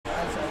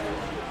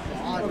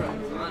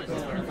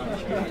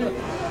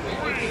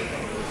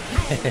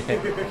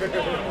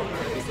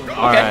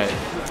Alright.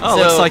 Oh,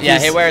 so, looks like yeah,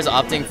 he's... Haywire's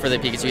opting for the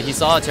Pikachu. He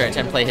saw a turret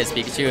and play his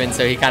Pikachu, and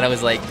so he kind of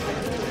was like,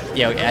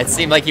 you know, it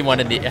seemed like he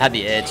had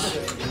the itch.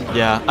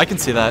 Yeah, I can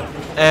see that.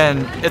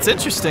 And it's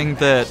interesting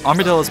that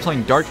Armadillo is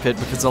playing Dark Pit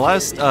because the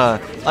last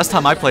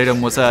time I played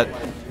him was at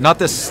not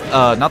this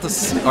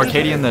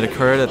Arcadian that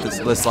occurred at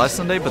this last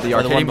Sunday, but the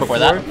Arcadian before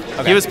that.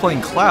 Okay. He was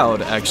playing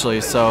Cloud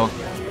actually, so,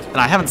 and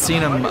I haven't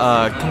seen him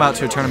come out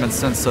to a tournament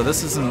since. So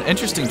this is an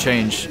interesting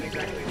change.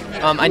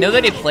 I know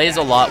that he plays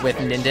a lot with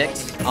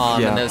Nindict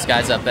and those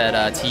guys up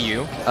at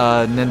TU.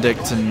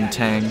 Nindict and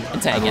Tang.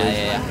 And Tang,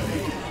 yeah.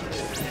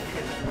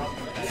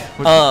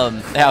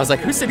 I was like,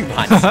 who's sitting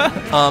behind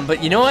us?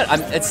 But you know what?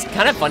 It's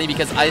kind of funny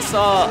because I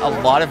saw a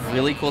lot of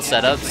really cool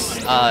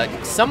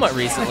setups somewhat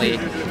recently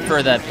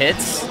for the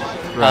pits,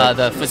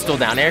 the footstool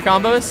down air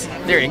combos.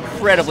 They're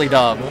incredibly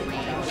dumb.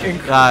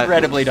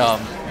 Incredibly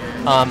dumb.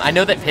 I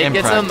know that Pit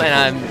gets them,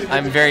 and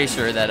I'm very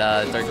sure that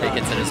Dark Pit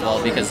gets it as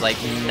well because like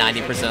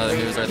 90% of the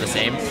moves are the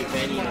same.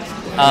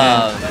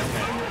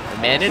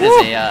 Man, it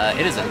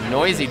is a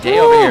noisy day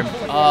over here.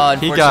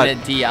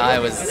 Unfortunate DI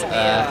was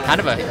kind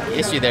of an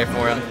issue there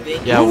for him.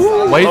 Yeah,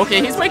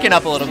 okay, he's waking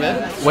up a little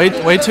bit.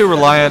 Way too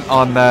reliant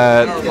on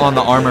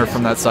the armor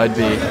from that side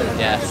B.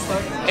 Yeah.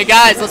 Hey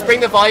guys, let's bring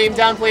the volume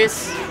down,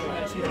 please.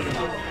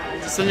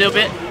 Just a little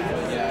bit.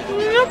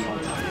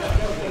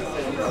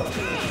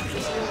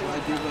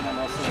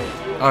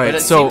 All right,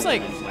 so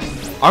like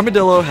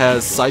Armadillo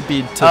has side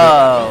B to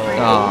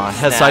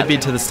side B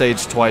to the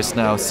stage twice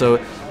now. So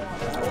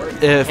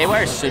if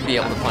Haywire should be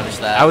able to punish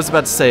that. I was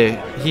about to say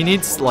he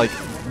needs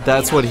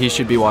that's what he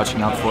should be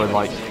watching out for.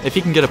 Like if he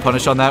can get a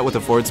punish on that with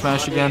a forward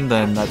smash again,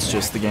 then that's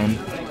just the game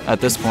at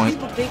this point.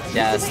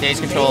 Yeah,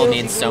 stage control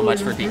means so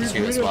much for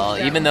Pikachu as well.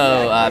 Even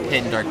though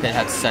Pit and Dark Pit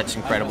have such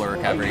incredible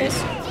recoveries.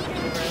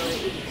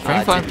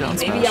 Frame 5 down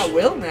smash. Maybe I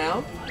will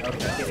now.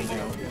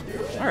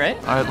 All right,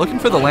 looking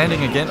for the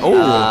landing again. Oh,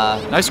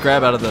 nice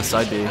grab out of the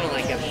side B.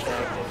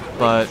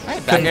 But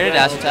back air to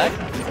dash attack.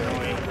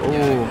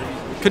 Oh,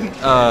 couldn't.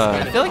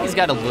 I feel like he's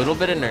got a little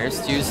bit of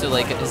nerves too, so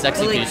like his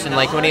execution,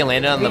 like when he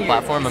landed on the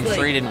platform, I'm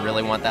sure he didn't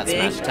really want that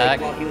smash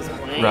attack.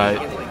 Right.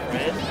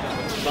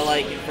 But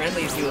like in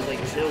friendlies, he was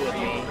like chill with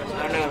me.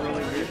 I don't know,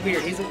 it's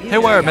weird.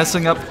 Haywire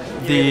messing up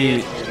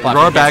the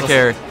roar back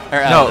air.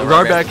 No,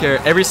 roar back air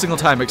every single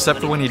time except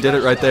for when he did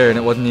it right there and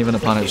it wasn't even a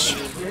punish.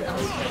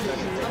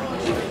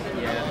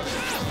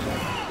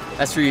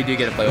 That's true, you do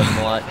get to play with him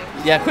a lot.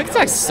 Yeah, quick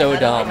attack's so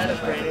dumb.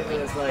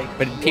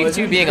 But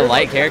Pikachu being a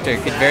light character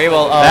could very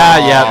well.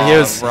 Yeah, he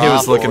was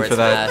looking for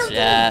that. Smash,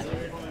 yeah.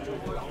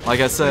 Like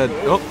I said,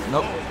 oh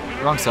nope,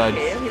 wrong side.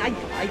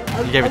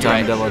 You gave it to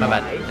Iron Devil. My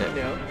bad.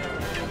 Yeah.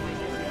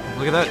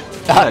 Look at that.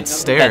 That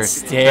stare. That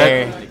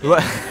stare.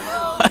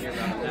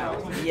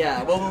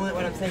 Yeah, well,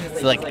 what I'm saying is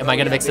so like, am I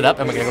gonna mix it up?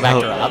 Am I gonna go back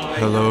to Rob?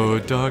 Hello,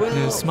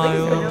 darkness, my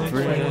old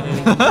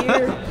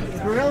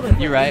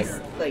friend. You're right.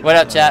 What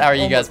up, chat? How are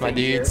you guys, my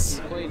dudes?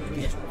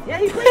 Yeah,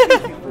 he played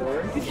this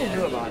before. People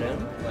knew about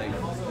him.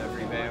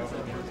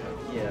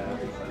 Yeah.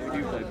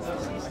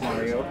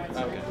 Mario.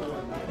 Okay.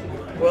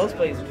 Who else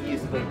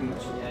used to play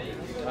Gooch?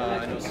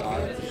 I know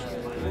Saj.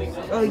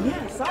 Oh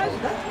yeah, Saj.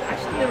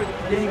 Actually,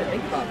 didn't even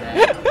think about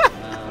that.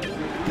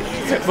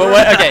 But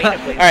what? Okay.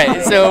 All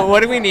right. So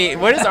what do we need?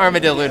 What does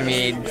Armadillo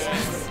need?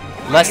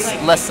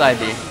 Less side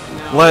B.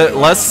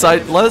 Less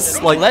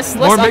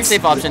more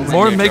unsafe options.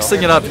 More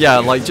mixing it up. Yeah,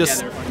 like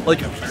just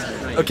like.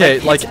 Okay,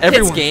 like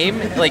everyone. Game,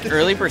 like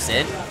early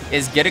percent,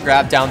 is get a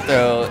grab, down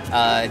throw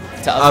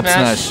to up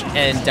smash,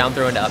 and down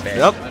throw into up air.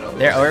 Yep.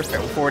 There, or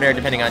forward air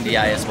depending on DI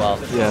as well.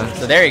 Yeah.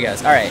 So there he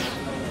goes. All right.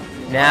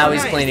 Now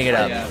he's cleaning it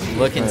up,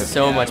 looking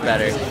so much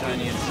better.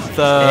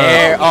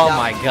 There. Oh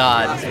my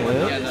God.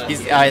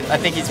 I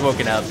think he's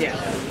woken up.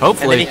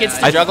 Hopefully. And then he gets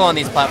to juggle on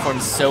these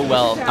platforms so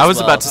well. I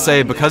was about to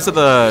say, because of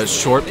the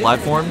short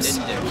platforms,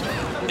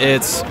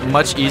 it's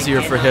much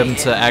easier for him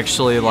to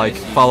actually like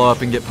follow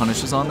up and get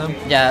punishes on them.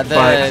 Yeah,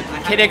 the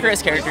Kid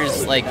Icarus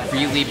characters like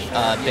really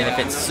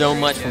benefit so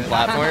much from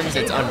platforms.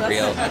 It's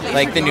unreal.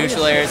 Like the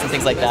neutral airs and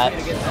things like that.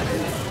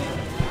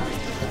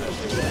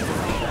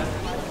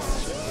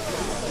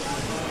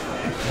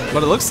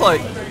 But it looks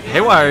like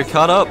Haywire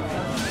caught up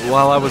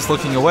while I was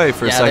looking away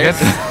for a second.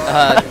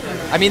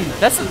 I mean,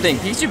 that's the thing.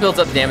 Pikachu builds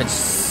up damage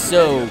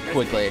so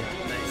quickly.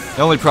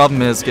 The only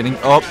problem is getting.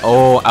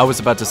 Oh! I was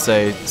about to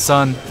say,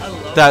 son,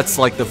 that's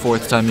like the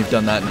 4th time you've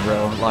done that in a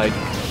row. Like,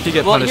 if you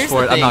get punished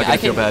for it, I'm not gonna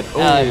feel bad.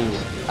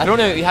 I don't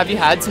know. Have you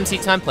had some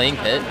seat time playing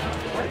Pit?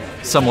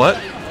 Somewhat.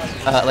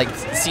 Like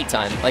seat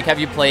time. Like, have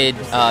you played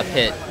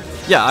Pit?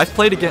 Yeah, I've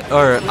played against,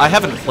 or I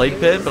haven't played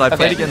Pit, but I've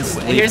played against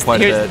Leaf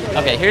quite a bit.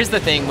 Okay, here's the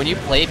thing. When you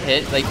play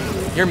Pit, like,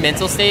 your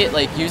mental state,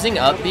 like, using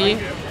up B,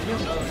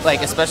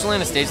 like, especially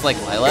on a stage like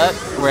Lilac,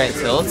 where it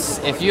tilts,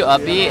 if you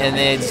up B and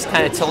then it just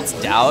kind of tilts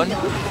down,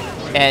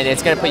 and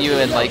it's going to put you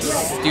in, like,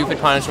 stupid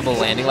punishable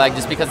landing lag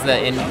just because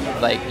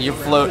your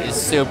float is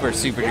super,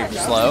 super duper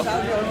slow.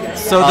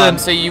 So then,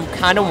 so you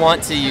kind of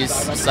want to use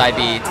side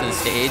B to the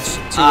stage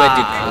to a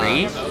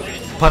degree.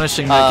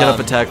 punishing the get up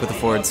attack with a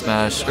forward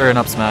smash or an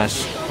up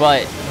smash.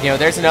 But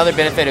there's another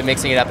benefit of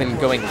mixing it up and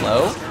going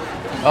low.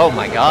 Oh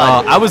my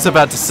God! I was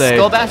about to say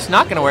Skull Bash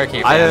not gonna work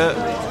here.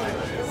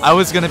 I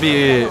was gonna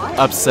be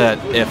upset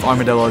if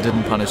Armadillo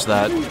didn't punish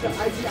that.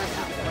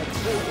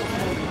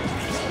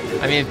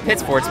 I mean,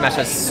 Pit's forward smash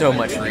has so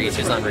much reach;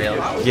 it's unreal.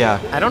 Yeah.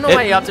 I don't know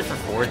why he opted for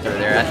forward throw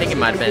there. I think it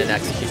might have been an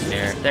execution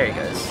error. There he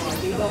goes.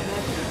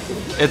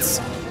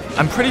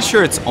 I'm pretty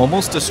sure it's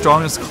almost as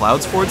strong as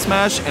Cloud's forward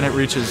smash, and it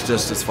reaches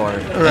just as far.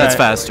 And it's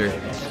faster.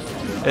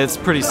 It's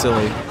pretty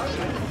silly.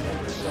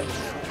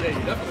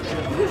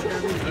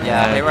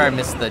 Yeah, Haywire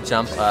missed the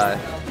jump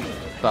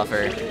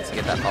buffer to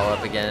get that follow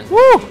up again.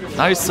 Woo!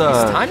 Nice.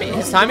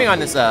 His timing on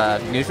this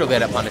neutral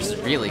get up punish is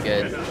really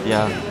good.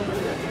 Yeah.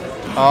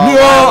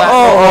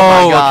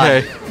 Oh, my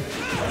God.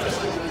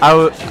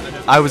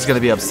 Okay. I was gonna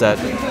be upset.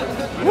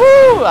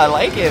 Woo! I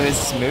like it. It was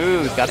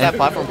smooth. Got that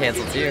platform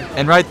cancel too.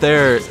 And right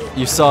there,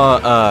 you saw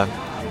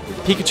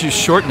Pikachu's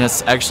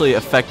shortness actually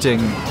affecting.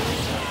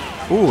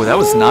 Ooh, that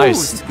was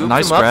nice. Scooped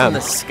Nice him up grab. from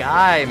the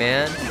sky,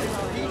 man.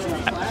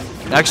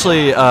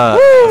 Actually,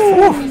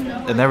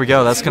 and there we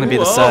go. That's gonna be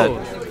the set.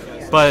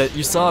 But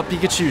you saw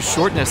Pikachu's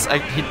shortness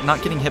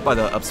not getting hit by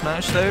the up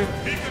smash there.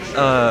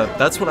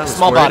 That's what I was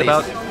worried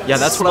about. Yeah,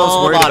 that's what I was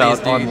worried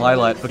about on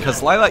Lilat,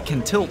 because Lilat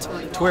can tilt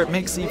to where it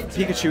makes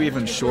Pikachu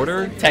even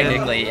shorter.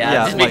 Technically,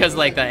 yeah. Just because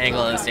like the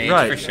angle of the stage,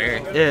 right. for sure.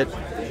 It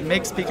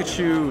makes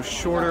Pikachu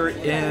shorter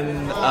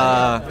in.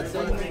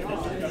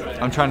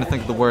 I'm trying to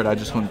think of the word. I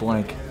just went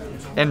blank.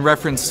 In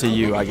reference to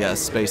you, I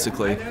guess,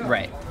 basically.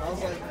 Right.